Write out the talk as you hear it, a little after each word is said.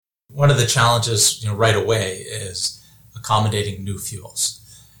one of the challenges, right away is accommodating new fuels.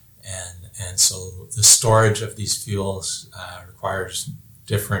 And so the storage of these fuels requires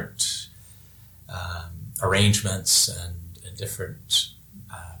different arrangements and different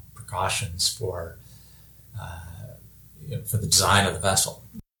precautions for the design of the vessel.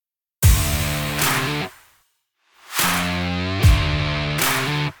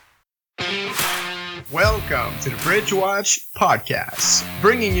 Welcome to the Bridgewatch podcast,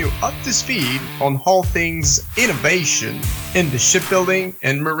 bringing you up to speed on all things innovation in the shipbuilding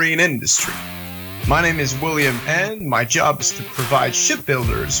and marine industry. My name is William, and my job is to provide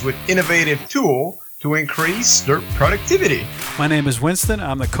shipbuilders with innovative tools to increase their productivity. My name is Winston.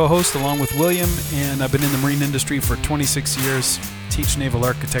 I'm the co-host along with William, and I've been in the marine industry for 26 years, teach naval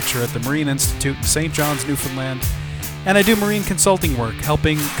architecture at the Marine Institute in St. John's, Newfoundland. And I do marine consulting work,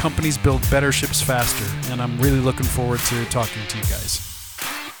 helping companies build better ships faster. And I'm really looking forward to talking to you guys.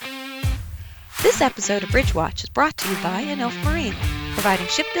 This episode of Bridgewatch is brought to you by Enough Marine, providing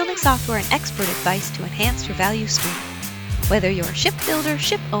shipbuilding software and expert advice to enhance your value stream. Whether you're a shipbuilder,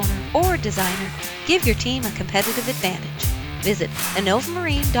 ship owner, or designer, give your team a competitive advantage. Visit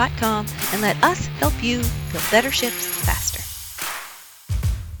innovamarine.com and let us help you build better ships faster.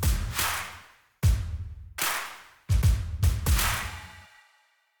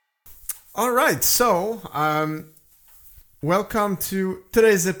 All right, so welcome to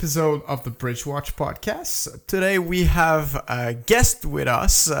today's episode of the Bridgewatch podcast. Today we have a guest with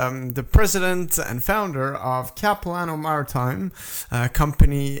us, the president and founder of Capilano Maritime, a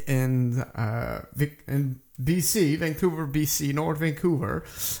company in BC, Vancouver, BC, North Vancouver.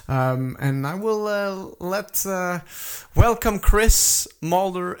 And I will welcome Chris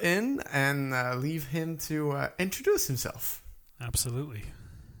Mulder in and leave him to introduce himself. Absolutely.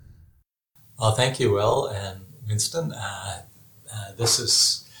 Well, thank you, Will and Winston. This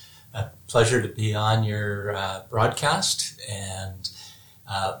is a pleasure to be on your broadcast. And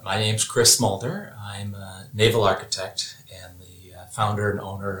my name's Chris Mulder. I'm a naval architect and the founder and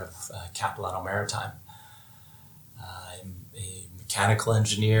owner of Capilano Maritime. I'm a mechanical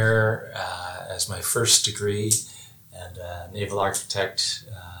engineer as my first degree, and a naval architect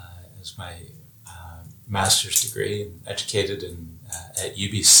as my master's degree. I'm educated at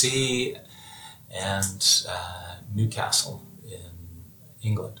UBC and Newcastle in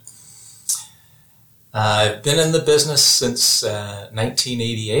England. I've been in the business since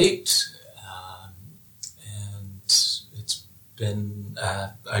 1988, and it's been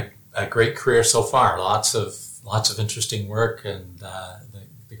a great career so far. Lots of interesting work, and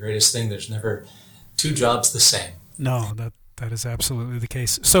the greatest thing, there's never two jobs the same. No, that is absolutely the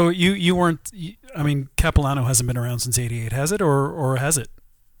case. So you weren't, Capilano hasn't been around since 88, has it, or has it?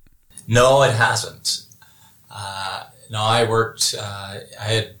 No, it hasn't. No, I worked, I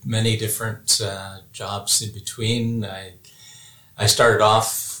had many different jobs in between. I started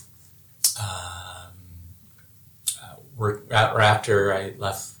off, after I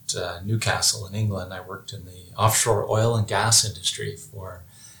left Newcastle in England, I worked in the offshore oil and gas industry for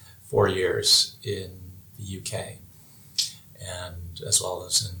 4 years in the UK, and as well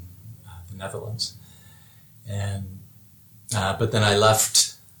as in the Netherlands. And but then I left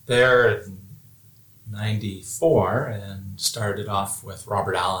there in 94 and started off with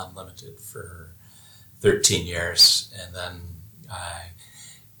Robert Allen Limited for 13 years, and then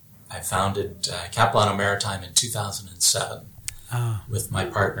I founded Capilano Maritime in 2007 with my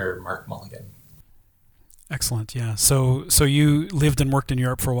partner Mark Mulligan. Excellent, yeah. So you lived and worked in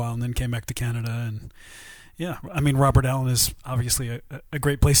Europe for a while and then came back to Canada, and yeah, Robert Allen is obviously a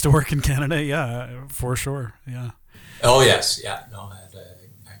great place to work in Canada, yeah, for sure, yeah. Oh yes, yeah, no, I had a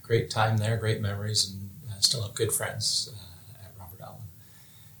great time there, great memories, and I still have good friends at Robert Allen.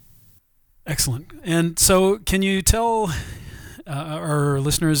 Excellent. And so can you tell our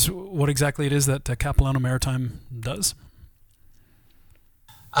listeners what exactly it is that Capilano Maritime does?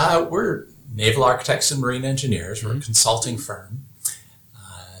 We're naval architects and marine engineers. We're a consulting firm.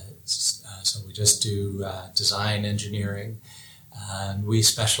 So we just do design engineering, and we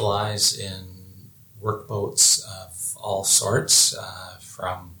specialize in workboats of all sorts,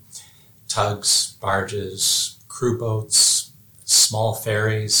 from tugs, barges, crew boats, small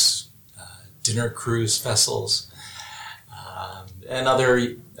ferries, dinner cruise vessels, and other.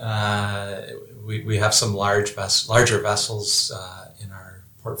 We have some larger vessels in our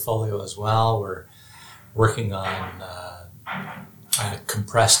portfolio as well. We're working on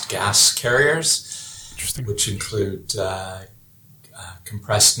compressed gas carriers, which include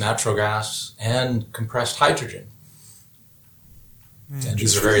compressed natural gas and compressed hydrogen. And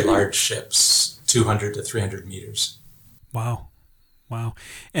these are very large ships, 200 to 300 meters. Wow. Wow.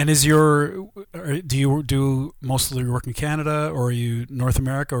 And do you do most of your work in Canada, or are you North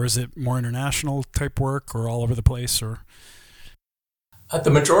America, or is it more international type work, or all over the place? Or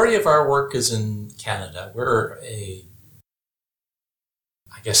the majority of our work is in Canada.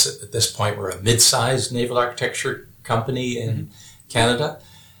 I guess at this point, we're a mid-sized naval architecture company in Canada.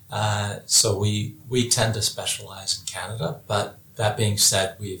 So we tend to specialize in Canada. But that being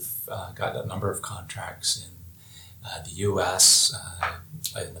said, we've got a number of contracts in the U.S.,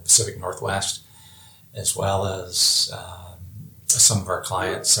 in the Pacific Northwest, as well as some of our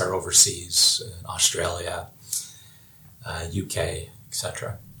clients are overseas in Australia, UK,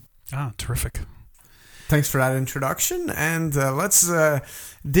 etc. Ah, terrific. Thanks for that introduction, and let's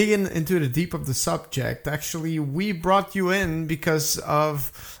dig into the deep of the subject. Actually, we brought you in because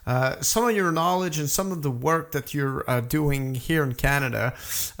of some of your knowledge and some of the work that you're doing here in Canada.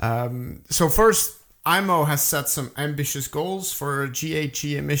 So first, IMO has set some ambitious goals for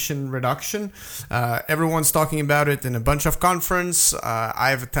GHG emission reduction. Everyone's talking about it in a bunch of conferences.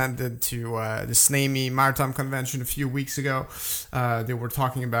 I've attended to the SNAME Maritime Convention a few weeks ago. They were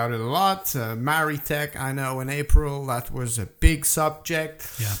talking about it a lot. Maritech, I know in April, that was a big subject.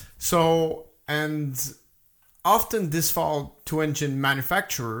 Yeah. So, and often this falls to engine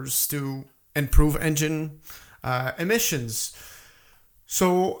manufacturers to improve engine emissions.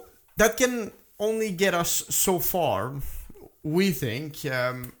 So that can only get us so far, we think.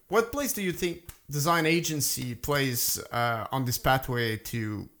 What place do you think design agency plays on this pathway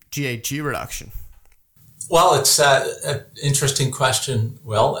to GHG reduction? Well, it's an interesting question.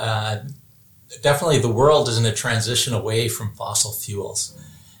 Well, definitely the world is in a transition away from fossil fuels.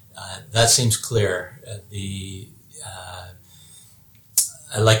 That seems clear.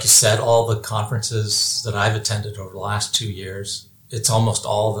 Like you said, all the conferences that I've attended over the last 2 years, it's almost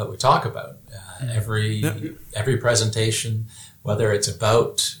all that we talk about. Every presentation, whether it's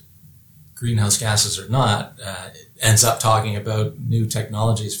about greenhouse gases or not, ends up talking about new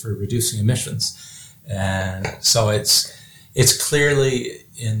technologies for reducing emissions. And so it's clearly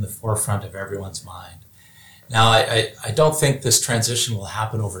in the forefront of everyone's mind. Now, I don't think this transition will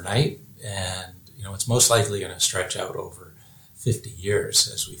happen overnight, and it's most likely going to stretch out over 50 years,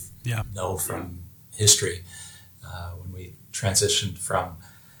 as we know from history, when we transitioned from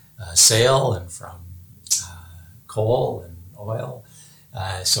sail and from coal and oil.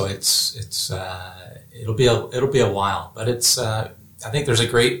 So it'll be a while, but I think there's a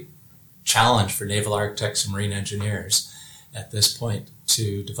great challenge for naval architects and marine engineers at this point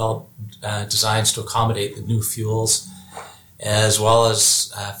to develop designs to accommodate the new fuels as well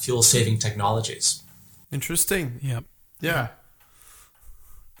as fuel-saving technologies. Interesting. Yep. Yeah.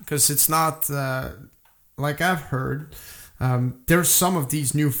 Because it's not, like I've heard, there's some of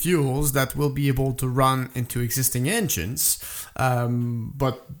these new fuels that will be able to run into existing engines,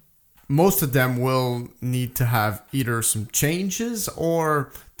 but most of them will need to have either some changes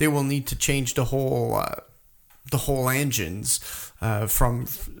or they will need to change the whole engines from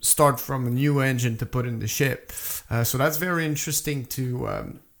a new engine to put in the ship. So that's very interesting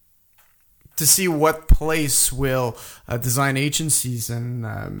to see what place will design agencies and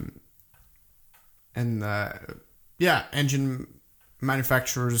engine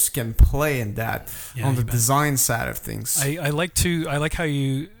manufacturers can play in that on the design side of things. I like how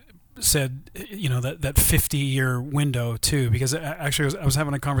you said that 50-year window too, because actually I was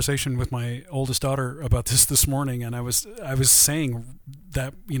having a conversation with my oldest daughter about this morning, and I was saying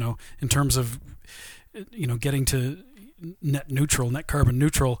that in terms of getting to net carbon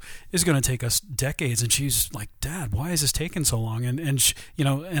neutral is going to take us decades, and she's like, Dad, why is this taking so long? And she,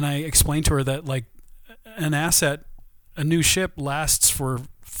 and I explained to her that like an asset, a new ship lasts for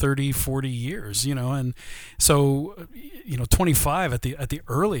 30, 40 years, and so 25 at the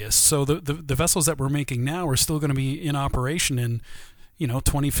earliest. So the vessels that we're making now are still going to be in operation in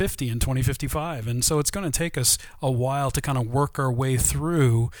 2050 and 2055, and so it's going to take us a while to kind of work our way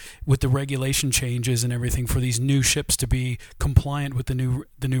through with the regulation changes and everything for these new ships to be compliant with the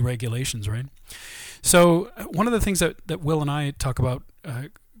new regulations, right? So one of the things that Will and I talk about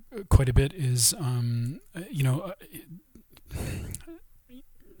quite a bit is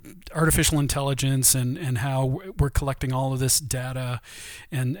artificial intelligence and how we're collecting all of this data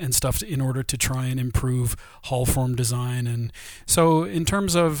and stuff in order to try and improve hull form design. And so in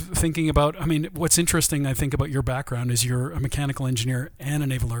terms of thinking about, what's interesting, I think, about your background is you're a mechanical engineer and a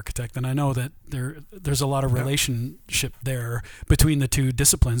naval architect. And I know that there's a lot of relationship there between the two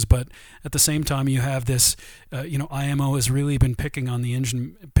disciplines, but at the same time you have this, IMO has really been picking on the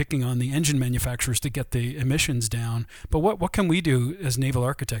engine manufacturers to get the emissions down. But what can we do as naval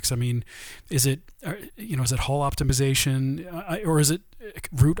architects projects? I mean, is it hull optimization, or is it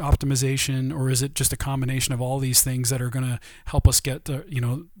route optimization, or is it just a combination of all these things that are going to help us get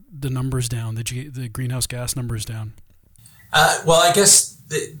the numbers down, the greenhouse gas numbers down? Well, I guess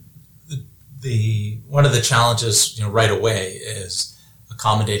the one of the challenges right away is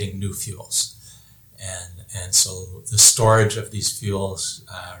accommodating new fuels, and so the storage of these fuels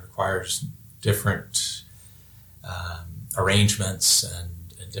requires different arrangements and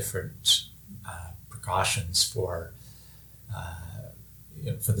different precautions for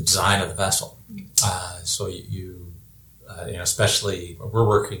the design of the vessel. So you especially we're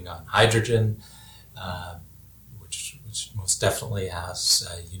working on hydrogen, which most definitely has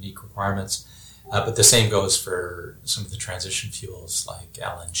unique requirements. But the same goes for some of the transition fuels like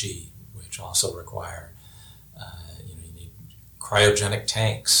LNG, which also require, you need cryogenic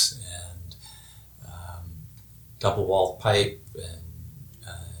tanks and double-walled pipe, and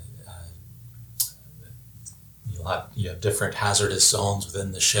you have different hazardous zones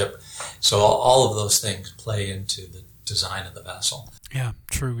within the ship. So all of those things play into the design of the vessel. Yeah,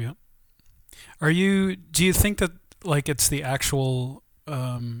 true. Yeah. Do you think that it's the actual?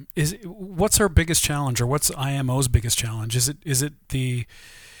 What's our biggest challenge, or what's IMO's biggest challenge? Is it the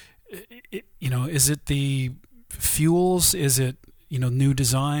fuels? Is it new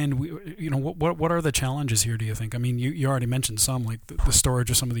design? What are the challenges here, do you think? I mean, you already mentioned some, like the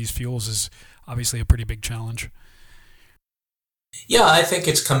storage of some of these fuels is obviously a pretty big challenge. Yeah, I think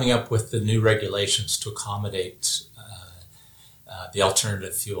it's coming up with the new regulations to accommodate the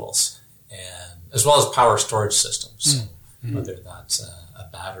alternative fuels, and as well as power storage systems. So whether that's a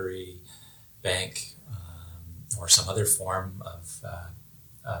battery bank or some other form of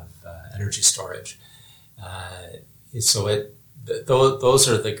energy storage. Those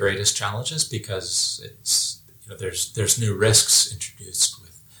are the greatest challenges, because it's there's new risks introduced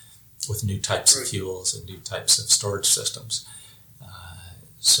with new types of fuels and new types of storage systems.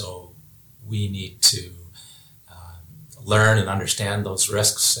 So we need to learn and understand those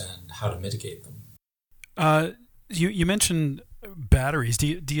risks and how to mitigate them. You mentioned batteries. Do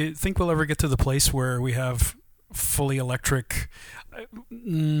you think we'll ever get to the place where we have fully electric?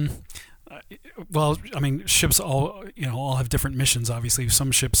 Well, I mean, ships all have different missions. Obviously,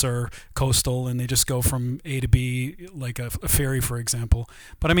 some ships are coastal and they just go from A to B, like a ferry, for example.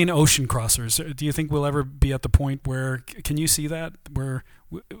 But I mean, ocean crossers. Do you think we'll ever be at the point where? Can you see that where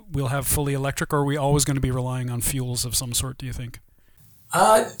we'll have fully electric, or are we always going to be relying on fuels of some sort? Do you think?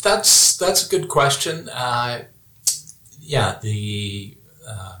 That's a good question. Yeah, the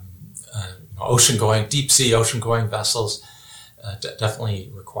deep sea ocean-going vessels definitely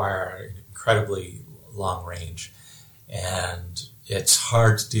require an incredibly long range, and it's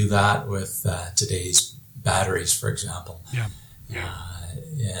hard to do that with today's batteries, for example. Yeah.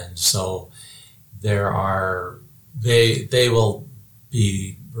 And so they will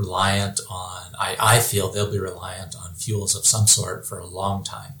be reliant on. I feel they'll be reliant on fuels of some sort for a long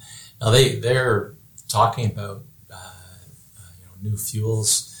time. Now they're talking about new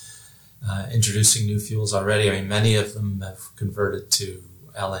fuels. Introducing new fuels already. I mean, many of them have converted to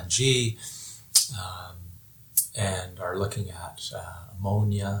LNG and are looking at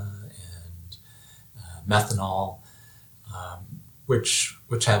ammonia and methanol, which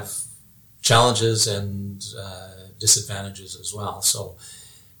have challenges and disadvantages as well. So,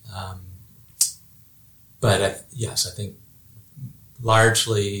 but yes, I think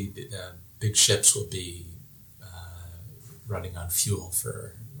largely big ships will be running on fuel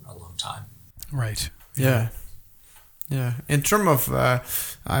for a long time. Right. Yeah. In terms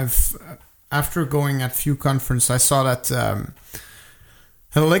of, after going at few conferences, I saw that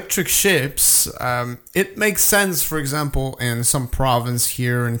electric ships, it makes sense, for example, in some province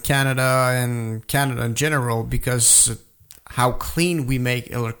here in Canada and Canada in general, because how clean we make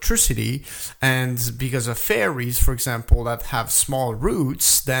electricity, and because of ferries, for example, that have small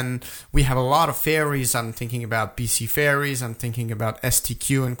routes, then we have a lot of ferries. I'm thinking about BC ferries, I'm thinking about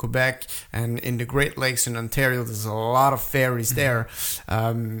STQ in Quebec, and in the Great Lakes in Ontario, there's a lot of ferries there.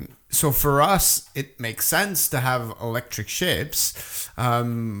 So for us, it makes sense to have electric ships. But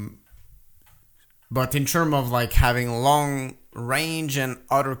in terms of like having long range in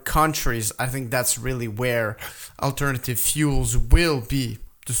other countries, I think that's really where alternative fuels will be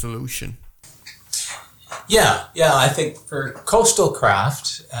the solution. Yeah. I think for coastal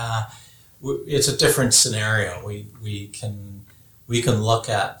craft, it's a different scenario. We can look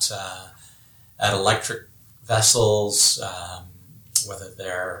at electric vessels, whether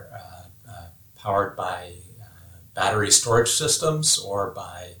they're powered by battery storage systems or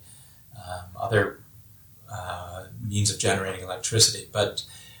by other means of generating electricity. But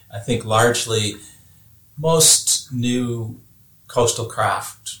I think largely most new coastal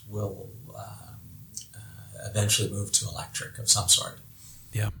craft will eventually move to electric of some sort.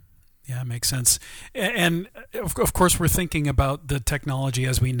 Yeah, makes sense. And of course, we're thinking about the technology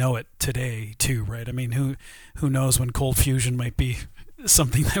as we know it today, too, right? I mean, who knows when cold fusion might be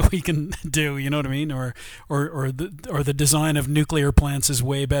something that we can do? You know what I mean? Or the design of nuclear plants is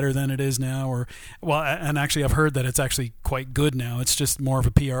way better than it is now. And actually, I've heard that it's actually quite good now. It's just more of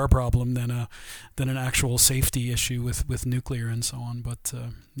a PR problem than an actual safety issue with nuclear and so on. But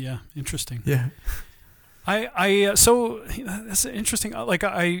yeah, interesting. Yeah. So that's interesting. Like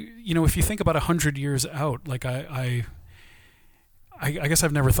if you think about 100 years out, like I guess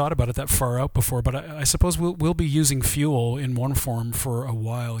I've never thought about it that far out before, but I suppose we'll be using fuel in one form for a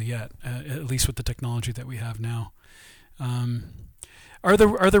while yet, at least with the technology that we have now. Are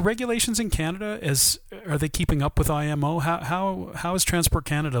the regulations in Canada are they keeping up with IMO? How is Transport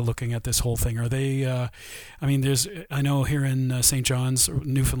Canada looking at this whole thing? Are they? I know here in St. John's,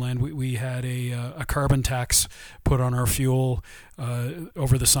 Newfoundland, we had a carbon tax put on our fuel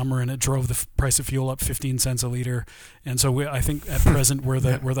over the summer, and it drove the price of fuel up 15 cents a liter. And so I think at present we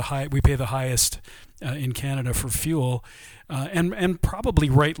pay the highest in Canada for fuel. And probably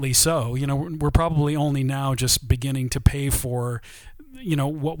rightly so. We're probably only now just beginning to pay for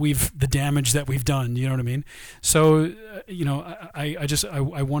the damage that we've done. You know what I mean? So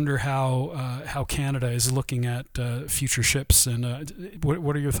I wonder how Canada is looking at future ships, and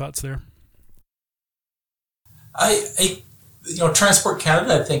what are your thoughts there? Transport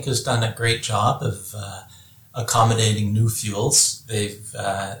Canada, I think, has done a great job of accommodating new fuels. They've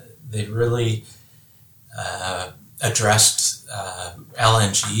really addressed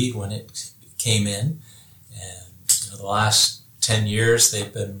LNG when it came in, and the last 10 years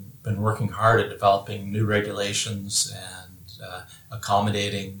they've been working hard at developing new regulations and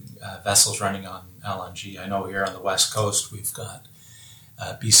accommodating vessels running on LNG. I know here on the West Coast we've got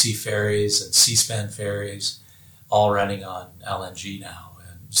BC ferries and C-SPAN ferries all running on LNG now,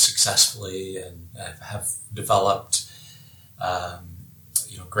 and successfully, and have developed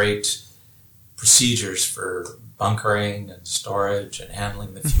great procedures for bunkering and storage and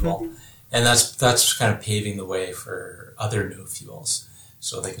handling the fuel. And that's kind of paving the way for other new fuels,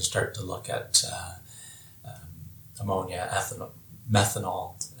 so they can start to look at ammonia,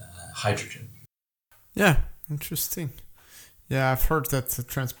 methanol, hydrogen. Yeah, interesting. Yeah, I've heard that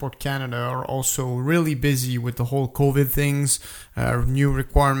Transport Canada are also really busy with the whole COVID things, new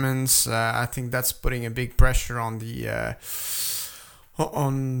requirements. I think that's putting a big pressure on the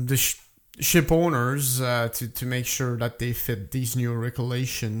ship owners to make sure that they fit these new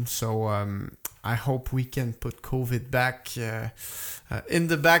regulations. So I hope we can put COVID back in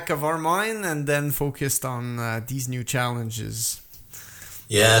the back of our mind and then focused on these new challenges.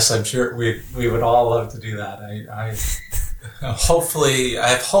 Yes, I'm sure we would all love to do that. I hopefully,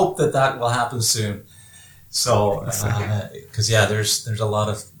 I hope that will happen soon. So, because there's a lot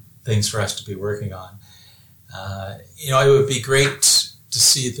of things for us to be working on. It would be great to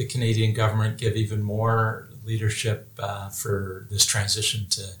see the Canadian government give even more leadership for this transition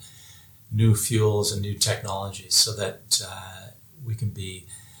to new fuels and new technologies, so that we can be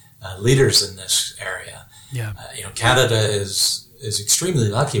leaders in this area. Yeah. Canada is extremely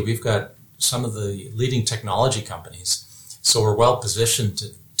lucky. We've got some of the leading technology companies, so we're well positioned to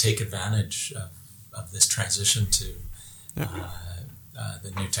take advantage of this transition to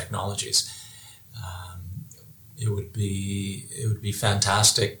the new technologies. It would be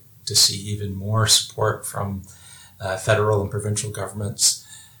fantastic to see even more support from federal and provincial governments.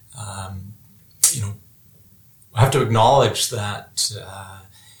 I have to acknowledge that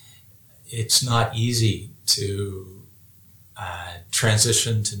it's not easy to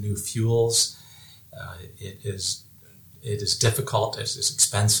transition to new fuels. It is difficult. It is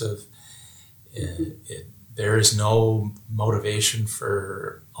expensive. There is no motivation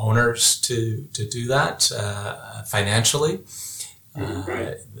for owners to do that financially.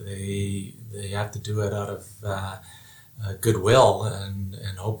 They have to do it out of goodwill, and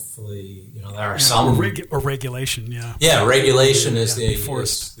hopefully there are some or regulation. Regulation is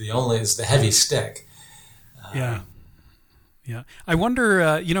the heavy stick. Yeah, I wonder,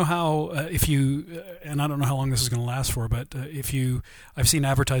 how if you, and I don't know how long this is going to last for, but I've seen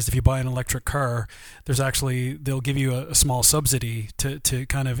advertised if you buy an electric car, they'll give you a small subsidy to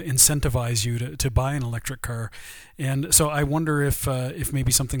kind of incentivize you to buy an electric car. And so I wonder if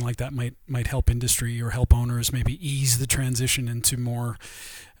maybe something like that might help industry or help owners maybe ease the transition into more,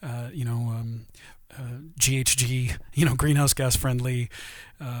 GHG, greenhouse gas friendly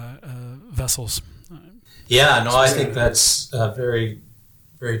vessels. I think that's very,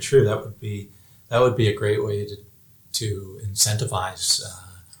 very true. That would be a great way to incentivize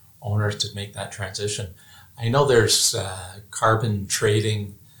owners to make that transition. I know there's carbon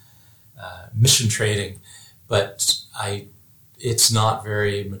trading, emission trading, but it's not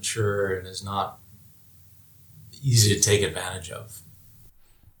very mature and is not easy to take advantage of.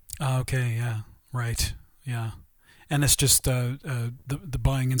 Okay, yeah, right, yeah. And it's just the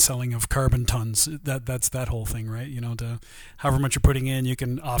buying and selling of carbon tons. That's that whole thing, right? To however much you're putting in, you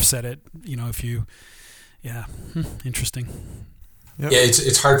can offset it. If you, yeah, interesting. Yep. Yeah,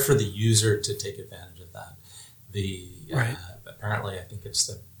 it's hard for the user to take advantage of that. Right. Apparently, I think it's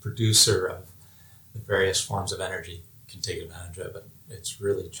the producer of the various forms of energy can take advantage of it. It's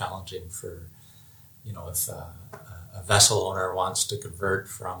really challenging for, if a vessel owner wants to convert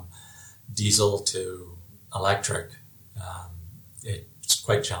from diesel to electric, it's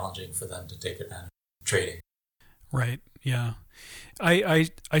quite challenging for them to take advantage of trading. Right. Yeah. I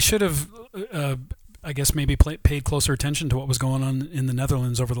should have, I guess, maybe paid closer attention to what was going on in the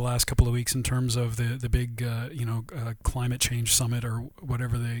Netherlands over the last couple of weeks in terms of the big, climate change summit or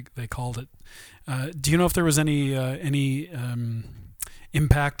whatever they called it. Do you know if there was any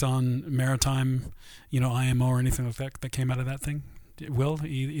impact on maritime, IMO or anything like that came out of that thing? Will,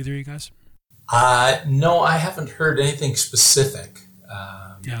 either of you guys? No, I haven't heard anything specific.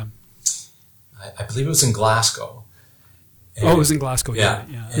 Yeah. I believe it was in Glasgow. It was in Glasgow. Yeah.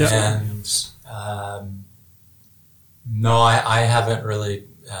 And no, I haven't really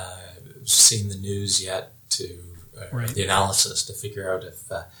seen the news yet the analysis to figure out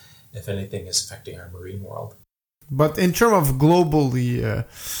if anything is affecting our marine world. But in terms of globally,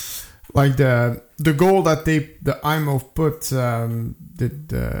 like the goal that the IMO put the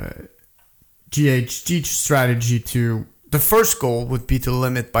GHG strategy to, the first goal would be to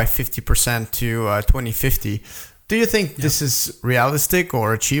limit by 50% to 2050. Do you think this is realistic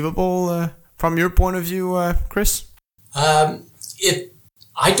or achievable from your point of view, Chris? I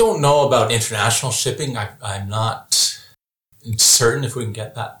don't know about international shipping. I'm not certain if we can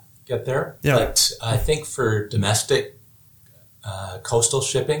get there. Yeah. But I think for domestic coastal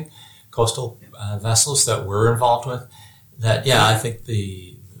shipping, vessels that we're involved with, I think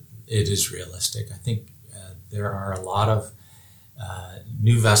it is realistic. I think there are a lot of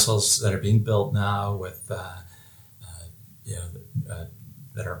new vessels that are being built now with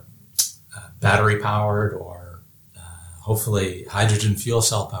that are battery powered or hopefully hydrogen fuel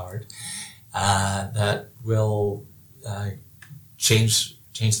cell powered that will change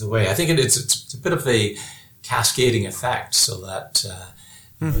the way. I think it's a bit of a cascading effect, so that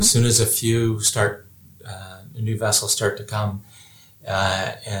as soon as a few new vessels start to come,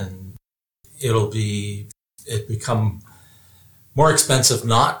 and it become more expensive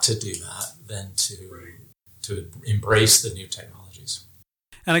not to do that than to embrace the new technologies.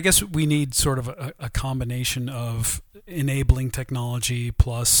 And I guess we need sort of a combination of enabling technology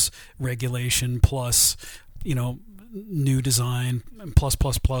plus regulation plus, new design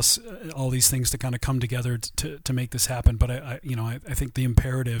plus all these things to kind of come together to make this happen. But I think the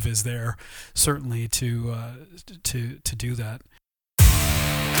imperative is there certainly to do that.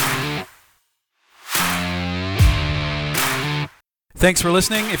 Thanks for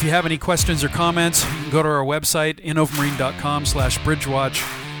listening. If you have any questions or comments, you can go to our website, innovamarine.com/bridgewatch,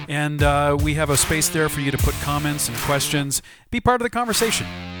 and we have a space there for you to put comments and questions. Be part of the conversation.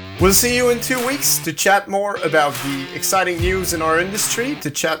 We'll see you in 2 weeks to chat more about the exciting news in our industry,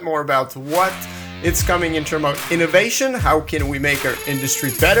 to chat more about what it's coming in terms of innovation, how can we make our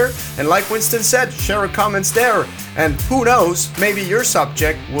industry better, and like Winston said, share our comments there. And who knows, maybe your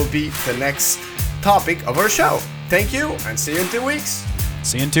subject will be the next topic of our show. Thank you, and see you in 2 weeks.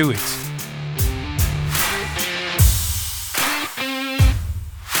 See you in 2 weeks.